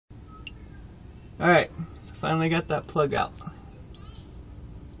Alright, so finally got that plug out.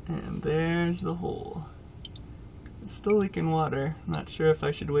 And there's the hole. It's still leaking water. Not sure if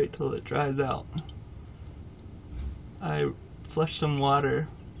I should wait till it dries out. I flushed some water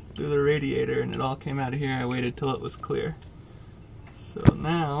through the radiator and it all came out of here. I waited till it was clear. So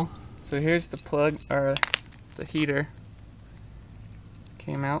now... So here's the plug, or the heater.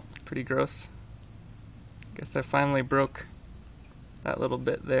 Came out. Pretty gross. Guess I finally broke that little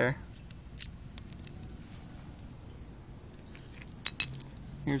bit there.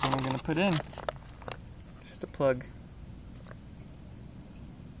 Here's what I'm going to put in. Just a plug.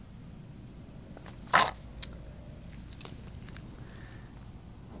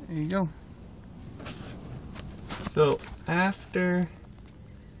 There you go. So after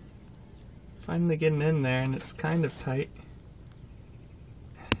finally getting in there, and it's kind of tight,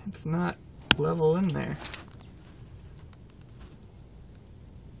 it's not level in there.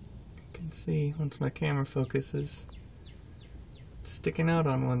 You can see once my camera focuses, it's sticking out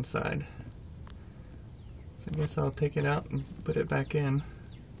on one side. So I guess I'll take it out and put it back in.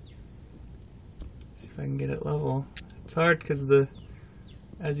 See if I can get it level. It's hard because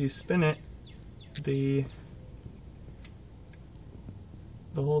as you spin it, the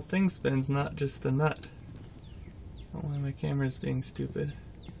whole thing spins, not just the nut. I don't know why my camera's being stupid.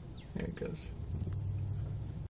 There it goes.